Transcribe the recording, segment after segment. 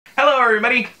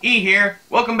everybody, E here.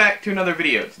 Welcome back to another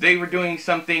video. Today we're doing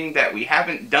something that we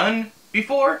haven't done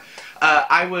before.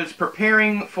 I was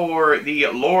preparing for the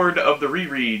Lord of the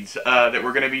Rereads that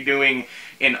we're going to be doing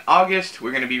in August.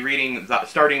 We're going to be reading,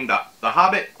 starting the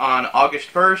Hobbit on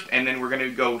August 1st, and then we're going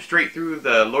to go straight through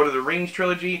the Lord of the Rings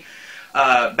trilogy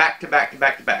back to back to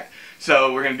back to back.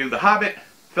 So we're going to do the Hobbit,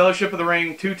 Fellowship of the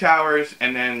Ring, Two Towers,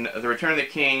 and then the Return of the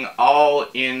King, all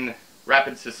in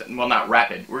rapid, well, not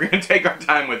rapid, we're going to take our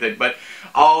time with it, but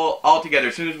all together.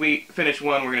 As soon as we finish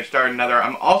one, we're going to start another.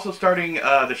 I'm also starting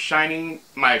The Shining,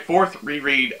 my fourth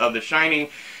reread of The Shining,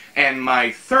 and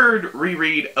my third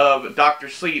reread of Dr.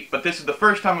 Sleep, but this is the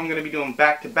first time I'm going to be doing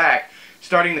back-to-back,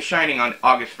 starting The Shining on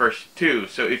August 1st, too.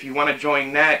 So if you want to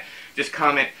join that, just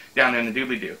comment down in the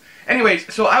doobly-doo.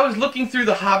 Anyways, so I was looking through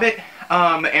The Hobbit,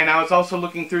 and I was also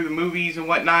looking through the movies and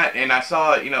whatnot, and I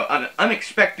saw, you know, An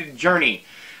Unexpected Journey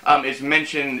is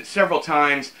mentioned several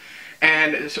times,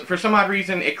 and for some odd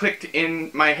reason it clicked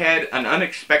in my head, An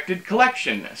Unexpected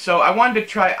Collection. So I wanted to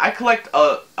try. I collect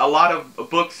a lot of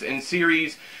books and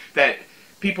series that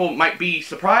people might be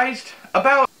surprised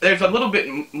about. There's a little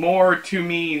bit more to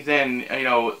me than, you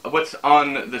know, what's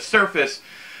on the surface,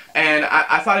 and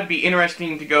I thought it'd be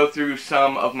interesting to go through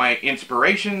some of my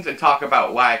inspirations and talk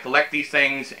about why I collect these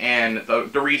things and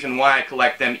the reason why I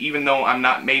collect them, even though I'm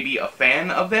not maybe a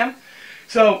fan of them.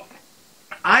 So,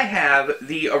 I have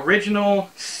the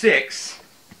original 6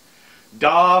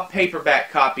 DAW paperback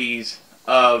copies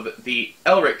of the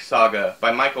Elric Saga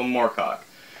by Michael Moorcock.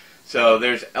 So,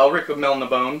 there's Elric of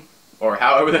Melniboné, or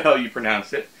however the hell you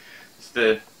pronounce it.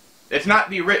 It's not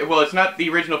the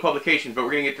original publication, but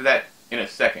we're going to get to that in a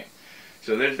second.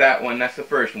 So, there's that one. That's the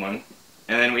first one.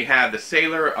 And then we have The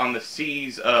Sailor on the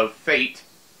Seas of Fate.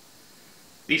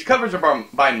 These covers are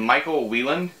by Michael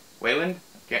Wieland.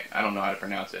 I don't know how to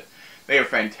pronounce it. They are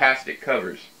fantastic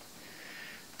covers.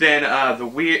 Then the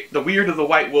Weird of the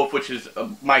White Wolf, which is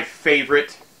my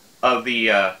favorite of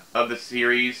the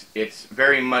series. It's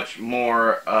very much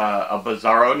more a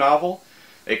bizarro novel.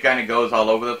 It kind of goes all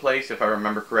over the place, if I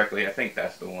remember correctly. I think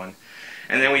that's the one.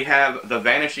 And then we have The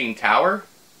Vanishing Tower,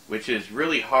 which is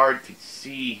really hard to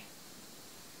see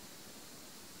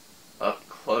up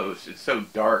close. It's so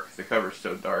dark. The cover's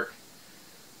so dark.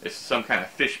 It's some kind of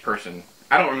fish person.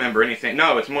 I don't remember anything.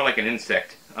 No, it's more like an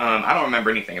insect. I don't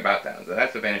remember anything about that. So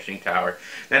that's The Vanishing Tower.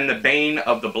 Then The Bane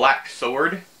of the Black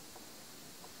Sword.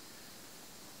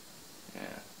 Yeah.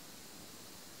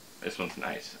 This one's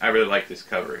nice. I really like this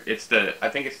cover. I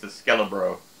think it's the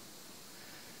Skelebro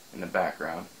in the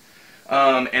background.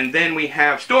 And then we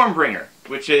have Stormbringer,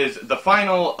 which is the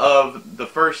final of the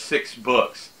first 6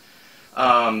 books.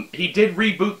 He did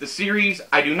reboot the series.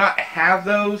 I do not have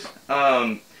those.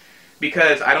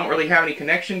 Because I don't really have any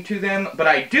connection to them, but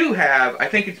I do have, I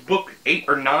think it's book 8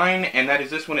 or 9, and that is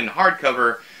this one in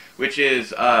hardcover, which is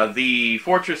The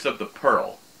Fortress of the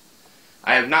Pearl.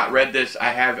 I have not read this. I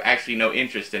have actually no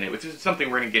interest in it, which is something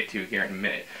we're going to get to here in a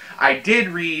minute. I did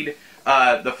read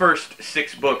the first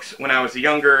 6 books when I was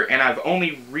younger, and I've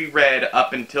only reread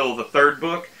up until the 3rd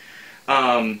book,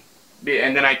 and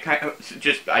then I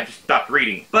just stopped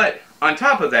reading. But on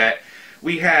top of that,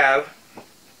 we have,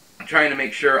 I'm trying to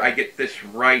make sure I get this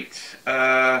right.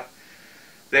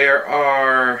 There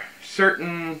are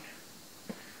certain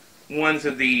ones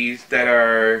of these that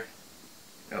are...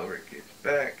 Elric is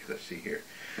back. Let's see here.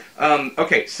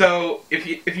 Okay, so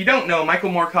if you don't know, Michael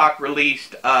Moorcock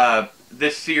released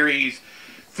this series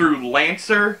through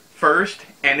Lancer first,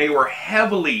 and they were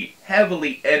heavily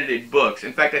edited books.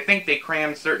 In fact, I think they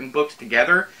crammed certain books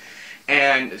together,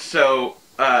 and so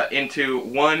into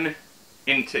one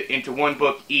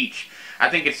book each. I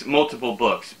think it's multiple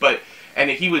books, and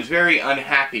he was very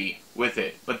unhappy with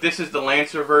it. But this is the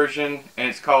Lancer version, and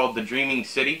it's called The Dreaming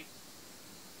City.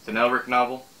 It's an Elric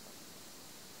novel.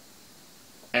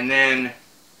 And then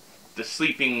The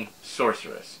Sleeping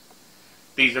Sorceress.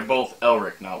 These are both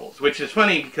Elric novels, which is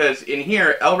funny because in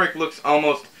here, Elric looks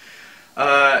almost,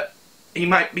 he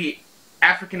might be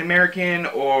African American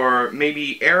or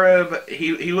maybe Arab.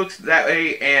 He looks that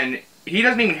way, and he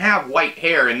doesn't even have white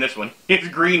hair in this one. He has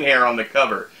green hair on the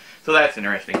cover. So that's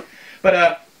interesting.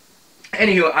 But,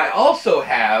 anywho, I also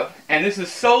have, and this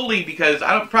is solely because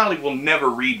I probably will never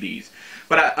read these,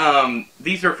 but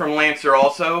these are from Lancer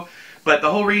also. But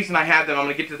the whole reason I have them, I'm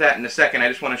going to get to that in a second. I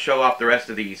just want to show off the rest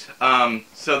of these.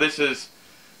 So this is,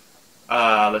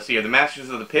 let's see here, The Masters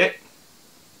of the Pit.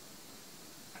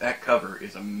 That cover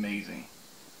is amazing.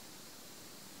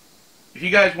 If you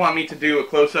guys want me to do a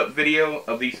close-up video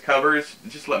of these covers,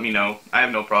 just let me know. I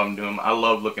have no problem doing them. I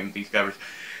love looking at these covers.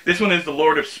 This one is The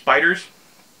Lord of Spiders.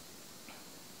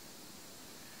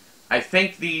 I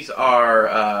think these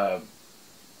are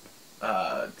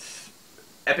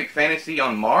epic fantasy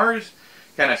on Mars,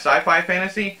 kind of sci-fi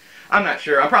fantasy. I'm not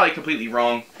sure. I'm probably completely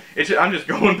wrong. I'm just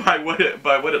going by what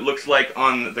it looks like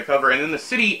on the cover. And then the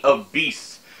City of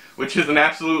Beasts, which is an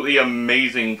absolutely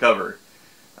amazing cover.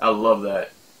 I love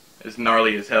that. It's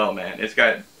gnarly as hell, man. It's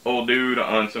got old dude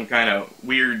on some kind of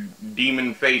weird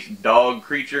demon-faced dog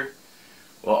creature.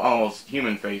 Well, almost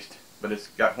human-faced, but it's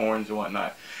got horns and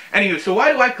whatnot. Anywho, so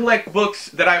why do I collect books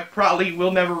that I probably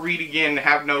will never read again,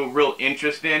 have no real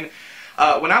interest in?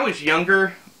 When I was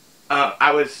younger,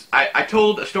 I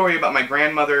told a story about my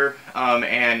grandmother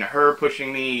and her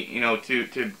pushing me, you know,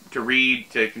 to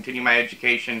read, to continue my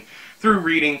education through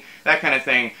reading, that kind of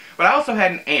thing. But I also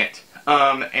had an aunt,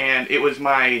 and it was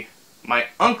my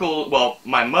uncle, well,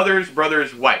 my mother's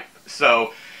brother's wife.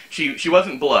 So she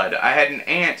wasn't blood. I had an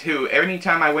aunt who, every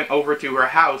time I went over to her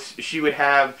house, she would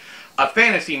have a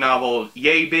fantasy novel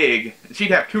yay big.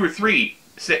 She'd have 2 or 3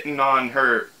 sitting on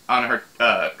her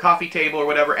coffee table or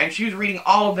whatever, and she was reading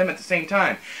all of them at the same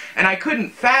time. And I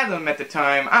couldn't fathom at the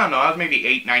time, I don't know, I was maybe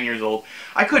 8, 9 years old,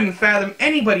 I couldn't fathom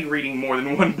anybody reading more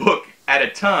than 1 book at a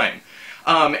time.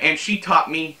 And she taught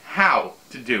me how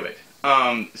to do it.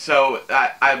 So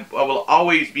I will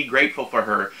always be grateful for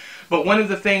her. But one of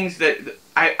the things that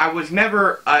I was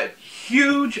never a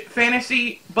huge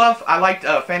fantasy buff. I liked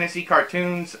fantasy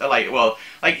cartoons,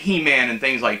 like He-Man and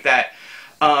things like that.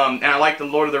 And I like the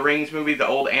Lord of the Rings movie, the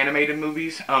old animated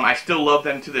movies. I still love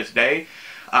them to this day.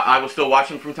 I will still watch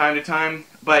them from time to time.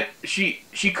 But she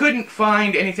couldn't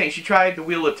find anything. She tried the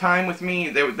Wheel of Time with me.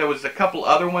 There was a couple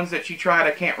other ones that she tried.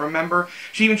 I can't remember.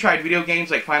 She even tried video games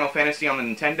like Final Fantasy on the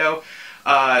Nintendo.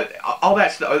 All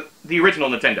that stuff. The original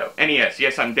Nintendo. NES.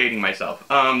 Yes, I'm dating myself.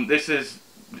 This is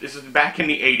back in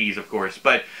the 80s, of course.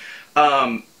 But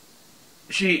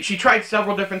she tried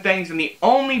several different things, and the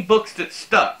only books that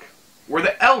stuck were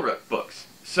the Elric books.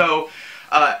 So,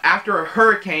 after a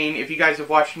hurricane, if you guys have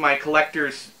watched my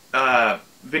collector's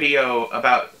video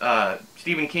about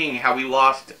Stephen King, how we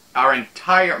lost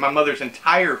my mother's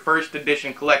entire first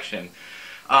edition collection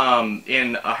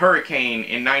in a hurricane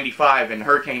in '95, in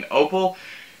Hurricane Opal,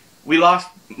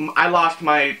 I lost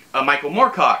my Michael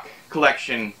Moorcock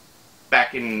collection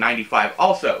back in '95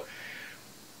 also.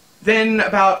 Then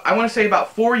I want to say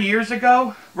about 4 years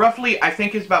ago, roughly, I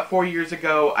think it's about 4 years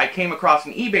ago, I came across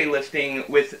an eBay listing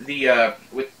with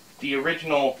the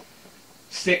original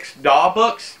 6 DAW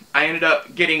books. I ended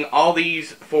up getting all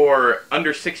these for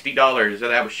under $60,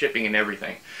 that was shipping and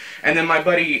everything. And then my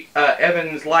buddy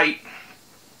Evans Light,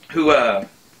 who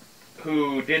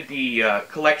did the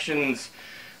collections,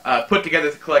 put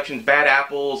together the collections, Bad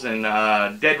Apples and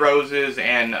Dead Roses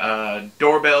and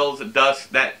Doorbells,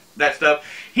 Dust, that stuff.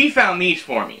 He found these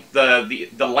for me,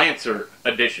 the Lancer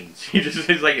editions.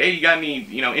 He's like, hey, you got any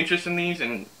interest in these?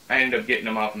 And I ended up getting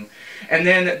them off him. And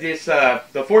then this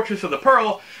the Fortress of the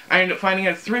Pearl, I ended up finding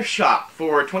at a thrift shop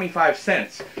for 25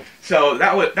 cents. So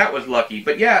that was lucky.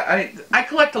 But yeah, I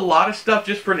collect a lot of stuff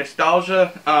just for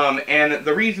nostalgia. And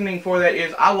the reasoning for that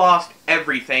is I lost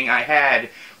everything I had.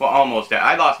 Well, almost.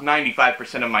 I lost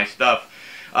 95% of my stuff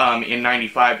in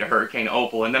 '95 to Hurricane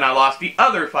Opal, and then I lost the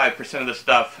other 5% of the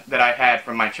stuff that I had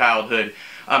from my childhood.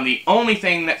 The only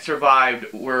thing that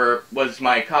survived was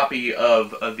my copy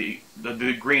of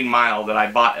the Green Mile that I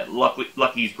bought at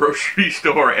Lucky's grocery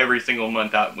store every single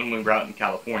month when we were out in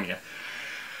California.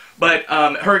 But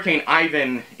Hurricane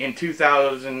Ivan in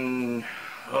 2000,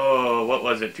 what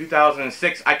was it?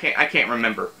 2006? I can't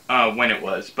remember when it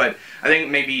was, but I think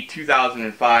maybe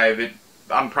 2005.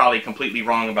 I'm probably completely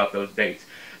wrong about those dates.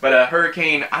 But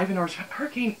Hurricane Ivan or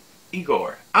Hurricane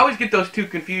Igor. I always get those two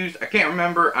confused. I can't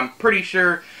remember. I'm pretty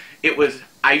sure it was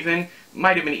Ivan.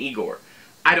 Might have been Igor.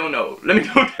 I don't know. Let me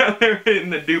know down there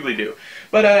in the doobly-doo.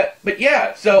 But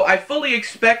yeah, so I fully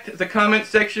expect the comment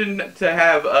section to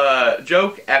have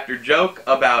joke after joke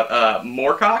about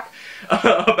Moorcock,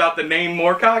 about the name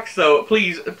Moorcock, so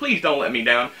please don't let me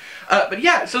down. But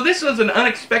yeah, so this was an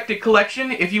unexpected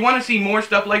collection. If you want to see more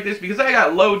stuff like this, because I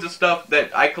got loads of stuff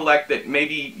that I collect that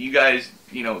maybe you guys,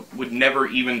 would never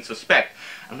even suspect,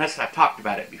 unless I've talked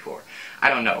about it before. I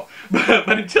don't know.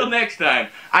 But until next time,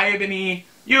 I have been E,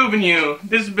 you have been you.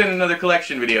 This has been another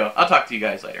collection video. I'll talk to you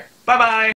guys later. Bye-bye!